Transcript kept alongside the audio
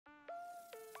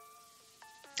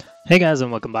Hey guys,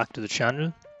 and welcome back to the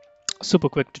channel. Super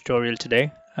quick tutorial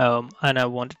today, and I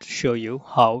wanted to show you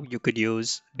how you could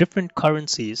use different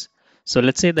currencies. So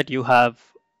let's say that you have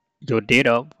your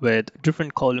data with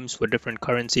different columns for different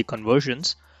currency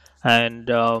conversions, and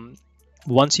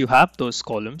once you have those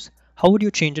columns, how would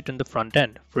you change it in the front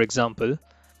end? For example,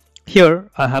 here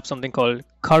I have something called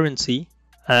currency,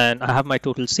 and I have my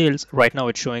total sales. Right now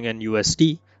it's showing in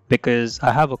USD because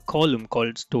I have a column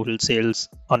called total sales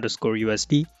underscore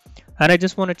USD, and I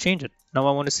just want to change it. Now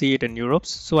I want to see it in Europes,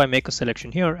 so I make a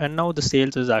selection here, and now the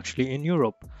sales is actually in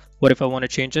Europe. What if I want to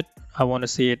change it? I want to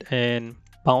see it in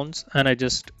pounds, and I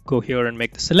just go here and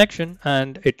make the selection,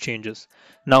 and it changes.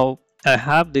 Now I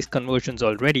have these conversions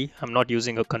already. I'm not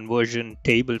using a conversion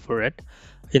table for it.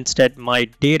 Instead, my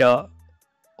data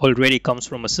already comes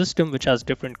from a system which has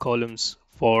different columns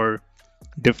for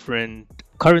different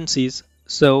currencies.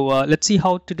 So let's see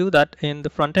how to do that in the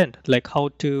front end, like how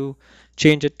to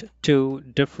change it to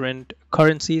different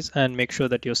currencies and make sure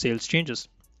that your sales changes.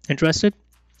 Interested?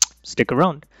 Stick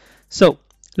around. So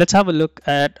let's have a look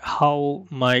at how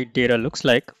my data looks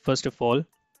like. First of all,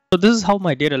 so this is how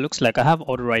my data looks like. I have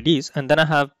order IDs, and then I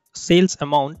have sales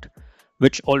amount,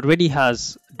 which already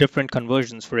has different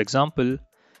conversions. For example,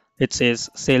 it says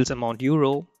sales amount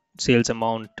euro, sales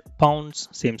amount pounds,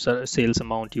 same sales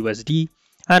amount USD,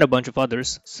 and a bunch of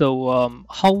others. So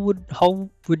how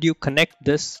would you connect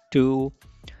this to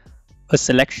a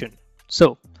selection?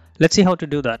 So let's see how to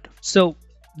do that. So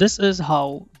this is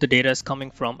how the data is coming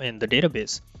from in the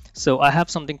database. So I have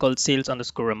something called sales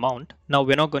underscore amount. Now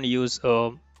we're not going to use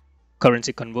a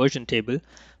currency conversion table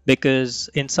because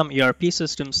in some ERP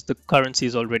systems the currency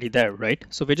is already there, right?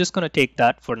 So we're just going to take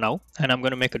that for now, and I'm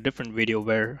going to make a different video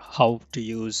where how to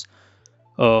use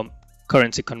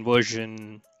currency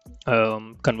conversion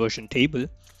table.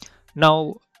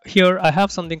 Now here I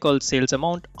have something called sales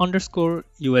amount underscore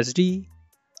USD,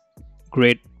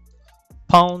 great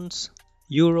pounds,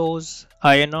 euros,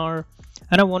 INR,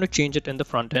 and I want to change it in the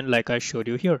front end like I showed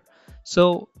you here.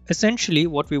 So essentially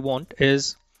what we want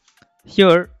is,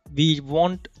 here we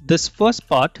want this first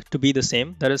part to be the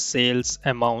same, that is sales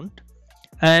amount,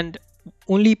 and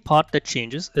only part that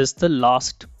changes is the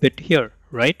last bit here,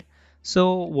 right?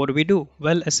 So what do we do?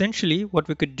 Well, essentially what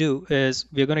we could do is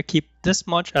we're going to keep this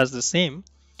much as the same,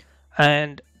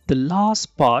 and the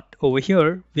last part over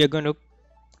here we are going to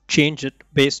change it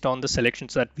based on the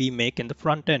selections that we make in the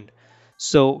front end.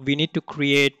 So we need to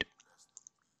create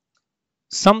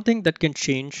something that can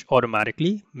change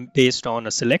automatically based on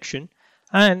a selection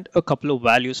and a couple of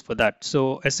values for that.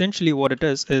 So essentially what it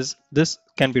is this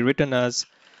can be written as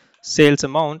sales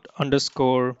amount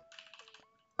underscore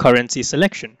currency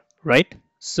selection, right?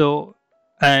 So,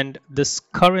 and this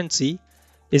currency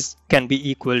can be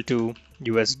equal to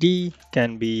USD,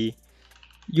 can be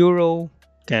euro,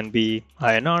 can be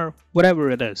INR,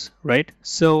 whatever it is, right?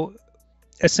 So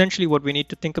essentially what we need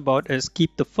to think about is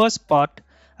keep the first part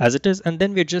as it is, and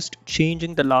then we're just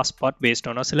changing the last part based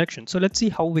on our selection. So let's see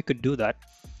how we could do that.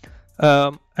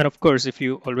 And of course, if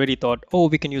you already thought, oh,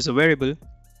 we can use a variable,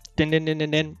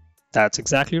 that's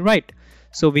exactly right.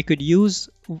 So we could use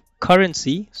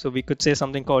currency. So we could say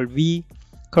something called v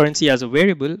currency as a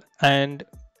variable and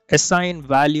assign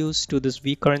values to this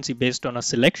v currency based on a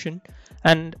selection,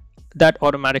 and that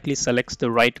automatically selects the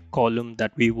right column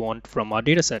that we want from our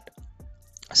data set.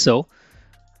 So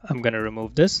I'm going to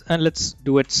remove this and let's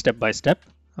do it step by step.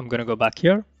 I'm going to go back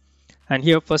here, and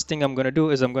here first thing I'm going to do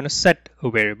is I'm going to set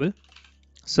a variable.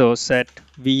 So set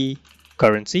v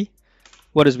currency.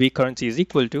 What is v currency is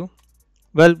equal to?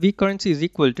 Well, v currency is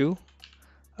equal to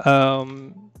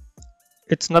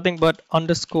it's nothing but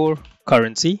underscore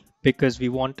currency, because we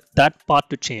want that part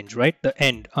to change, right? The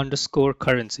end underscore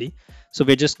currency. So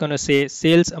we're just going to say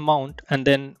sales amount and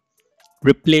then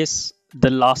replace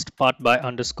the last part by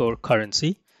underscore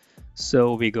currency.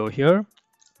 So we go here,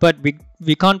 but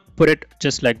we can't put it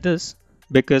just like this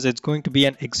because it's going to be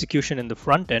an execution in the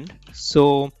front end.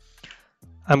 So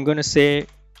I'm going to say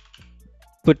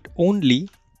put only,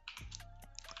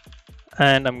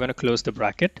 and I'm going to close the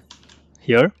bracket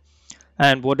here.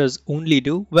 And what does only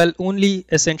do? Well, only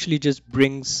essentially just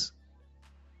brings,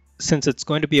 since it's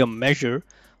going to be a measure,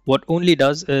 what only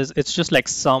does is it's just like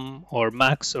sum or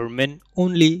max or min.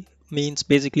 Only means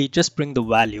basically just bring the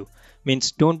value,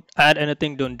 means don't add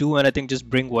anything, don't do anything, just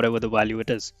bring whatever the value it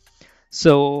is.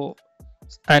 So,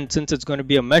 and since it's going to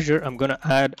be a measure, I'm going to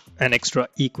add an extra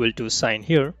equal to sign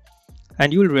here,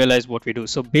 and you'll realize what we do.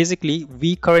 So basically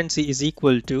v currency is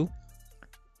equal to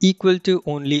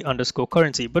only underscore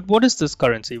currency. But what is this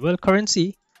currency? Well,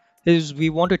 currency is,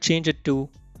 we want to change it to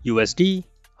USD,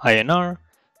 INR,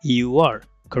 EUR,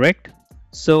 correct?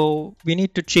 So we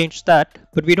need to change that,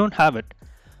 but we don't have it.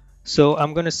 So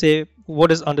I'm going to say,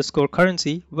 what is underscore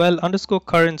currency? Well, underscore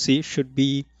currency should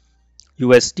be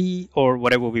USD or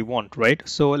whatever we want, right?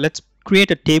 So let's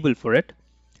create a table for it.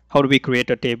 How do we create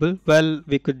a table? Well,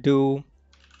 we could do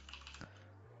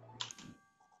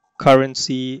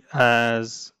currency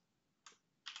as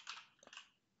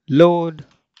load.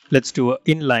 Let's do an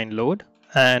inline load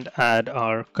and add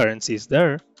our currencies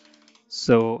there.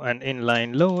 So an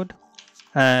inline load.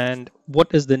 And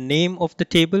what is the name of the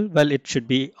table? Well, it should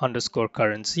be underscore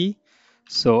currency.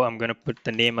 So I'm going to put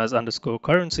the name as underscore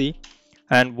currency.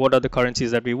 And what are the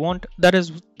currencies that we want? That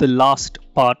is the last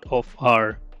part of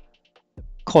our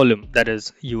column, that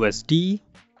is USD.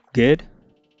 Good.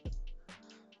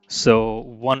 So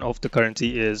one of the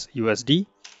currency is USD.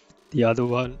 The other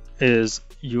one is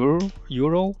Euro.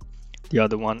 The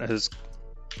other one is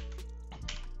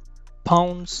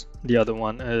pounds. The other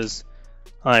one is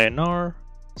INR.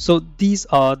 So these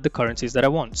are the currencies that I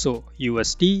want. So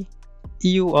USD,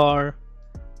 EUR,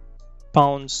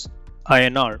 pounds,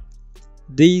 INR.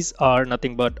 These are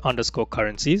nothing but underscore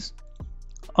currencies.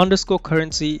 Underscore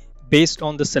currency based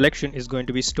on the selection is going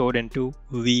to be stored into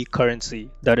V currency.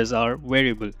 That is our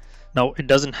variable. Now it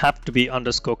doesn't have to be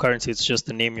underscore currency. It's just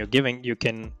the name you're giving. You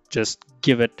can just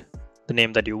give it the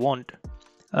name that you want.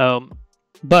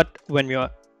 But when we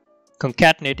are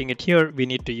concatenating it here, we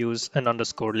need to use an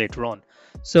underscore later on.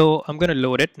 So I'm going to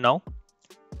load it now.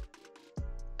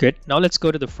 Good. Now let's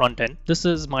go to the front end. This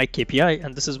is my KPI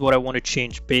and this is what I want to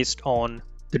change based on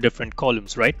the different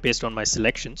columns, right? Based on my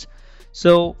selections.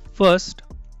 So first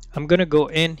I'm going to go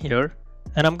in here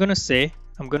and I'm going to say,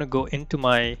 I'm going to go into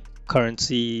my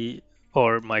currency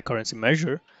or my currency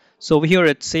measure. So over here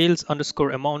it's sales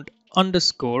underscore amount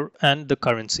underscore and the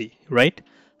currency, right?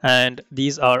 And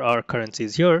these are our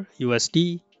currencies here,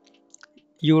 USD,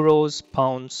 euros,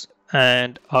 pounds,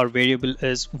 and our variable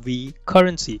is V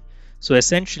currency. So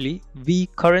essentially V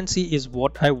currency is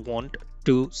what I want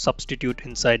to substitute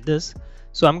inside this.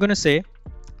 So I'm going to say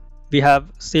we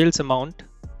have sales amount.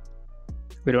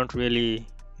 We don't really,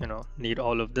 need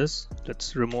all of this.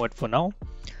 Let's remove it for now.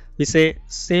 We say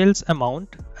sales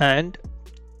amount and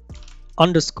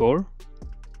underscore.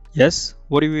 Yes,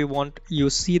 what do we want? You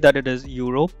see that it is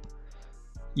euro,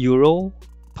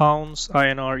 pounds,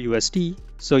 INR, USD.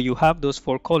 So you have those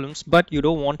 4 columns, but you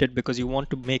don't want it because you want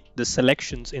to make the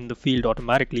selections in the field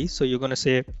automatically. So you're going to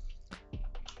say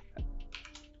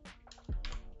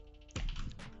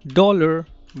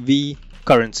 $V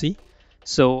currency.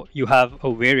 So you have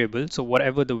a variable. So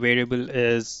whatever the variable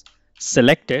is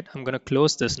selected, I'm going to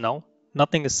close this now.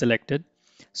 Nothing is selected.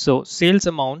 So sales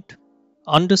amount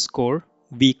underscore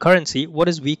V currency. What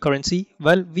is V currency?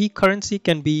 Well, V currency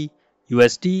can be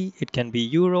USD, it can be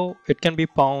euro, it can be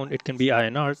pound, it can be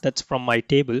INR. That's from my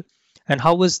table. And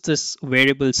how is this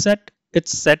variable set?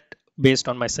 It's set based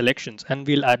on my selections, and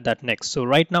we'll add that next. So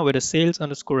right now it is sales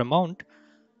underscore amount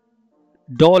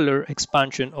dollar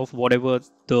expansion of whatever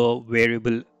the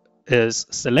variable is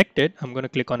selected. I'm going to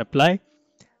click on apply.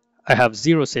 I have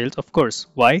 0 sales, of course.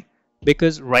 Why?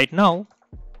 Because right now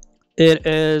it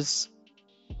is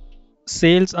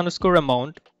sales underscore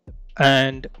amount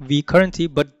and V currency,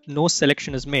 but no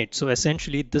selection is made. So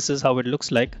essentially this is how it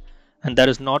looks like, and that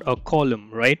is not a column,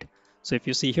 right? So if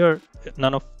you see here,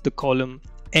 none of the column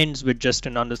ends with just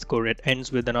an underscore. It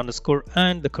ends with an underscore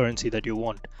and the currency that you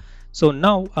want. So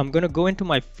now I'm going to go into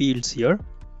my fields here,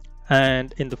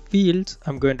 and in the fields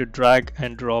I'm going to drag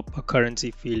and drop a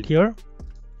currency field here,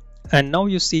 and now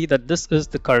you see that this is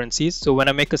the currencies. So when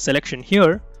I make a selection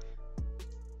here,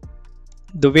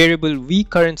 the variable V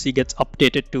currency gets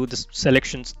updated to the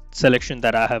selection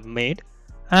that I have made,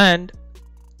 and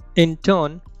in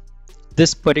turn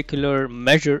this particular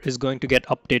measure is going to get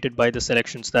updated by the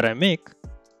selections that I make.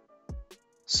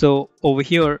 So over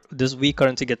here this V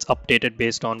currency gets updated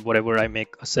based on whatever I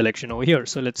make a selection over here.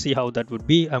 So let's see how that would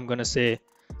be. I'm going to say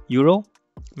euro,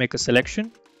 make a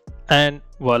selection, and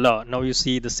voila, now you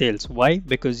see the sales. Why?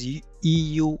 Because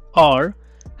EUR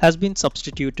has been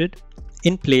substituted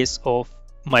in place of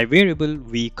my variable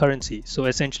V currency. So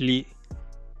essentially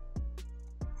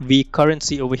V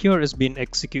currency over here is being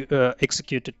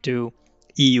executed to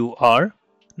EUR.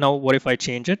 Now what if I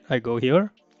change it? I go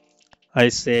here, I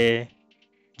say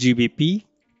GBP,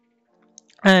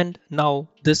 and now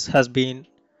this has been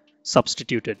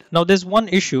substituted. Now there's one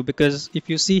issue, because if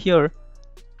you see here,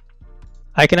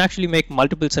 I can actually make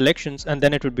multiple selections and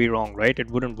then it would be wrong, right? It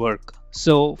wouldn't work.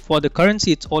 So for the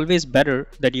currency, it's always better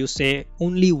that you say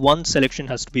only one selection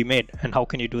has to be made. And how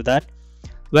can you do that?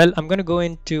 Well, I'm going to go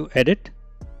into edit.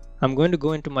 I'm going to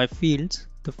go into my fields.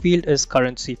 The field is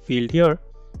currency field here.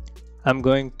 I'm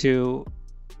going to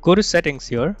go to settings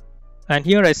here, and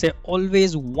here I say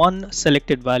always one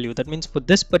selected value. That means for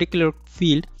this particular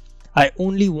field, I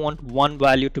only want one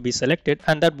value to be selected,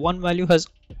 and that one value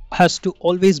has to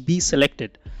always be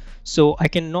selected. So I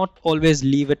cannot always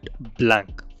leave it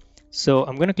blank. So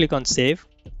I'm going to click on save,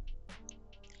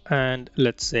 and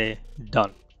let's say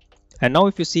done. And now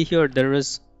if you see here, there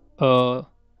is a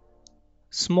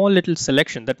small little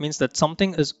selection. That means that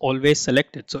something is always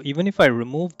selected. So even if I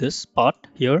remove this part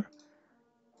here,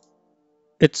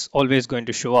 it's always going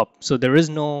to show up. So there is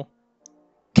no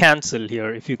cancel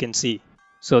here, if you can see.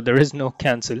 So there is no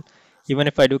cancel. Even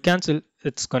if I do cancel,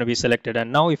 it's going to be selected.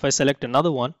 And now if I select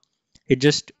another one, it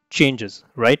just changes,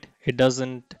 right? It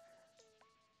doesn't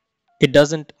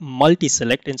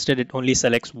multi-select. Instead, it only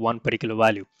selects one particular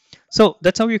value. So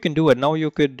that's how you can do it. Now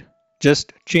you could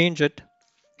just change it.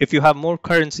 If you have more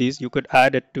currencies, you could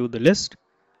add it to the list,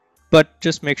 but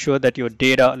just make sure that your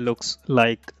data looks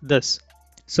like this.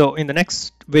 So in the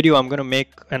next video, I'm going to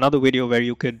make another video where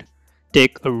you could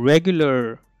take a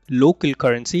regular local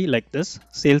currency like this,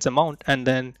 sales amount, and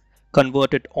then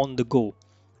convert it on the go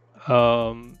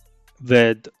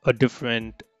with a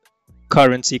different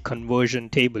currency conversion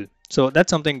table. So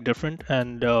that's something different.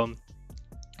 And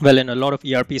well, in a lot of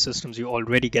ERP systems, you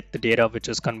already get the data which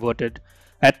is converted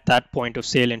at that point of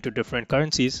sale into different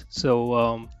currencies.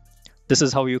 So this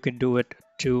is how you can do it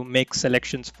to make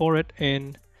selections for it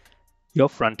in your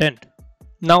front end.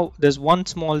 Now, there's one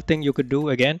small thing you could do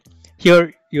again.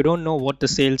 Here, you don't know what the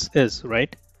sales is,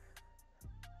 right?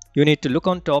 You need to look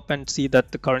on top and see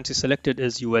that the currency selected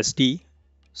is USD.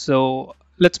 So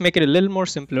let's make it a little more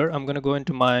simpler. I'm going to go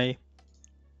into my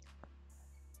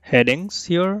headings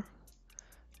here.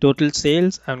 Total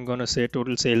sales. I'm going to say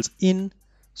total sales in.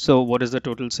 So what is the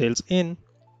total sales in?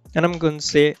 And I'm going to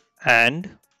say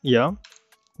and, yeah,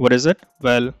 what is it?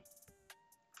 Well,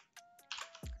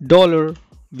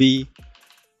 $V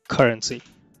currency.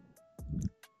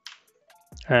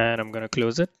 And I'm going to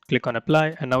close it, click on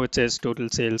apply, and now it says total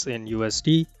sales in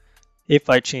USD. If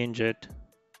I change it,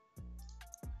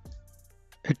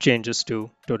 it changes to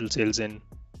total sales in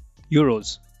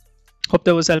euros. Hope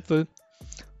that was helpful.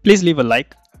 Please leave a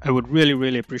like. I would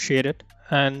really appreciate it.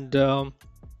 And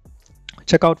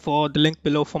check out for the link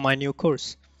below for my new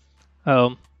course.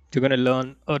 You're going to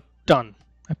learn a ton,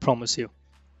 I promise you.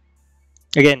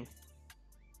 Again,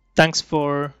 thanks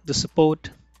for the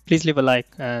support. Please leave a like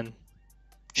and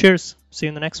cheers. See you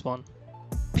in the next one.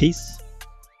 Peace.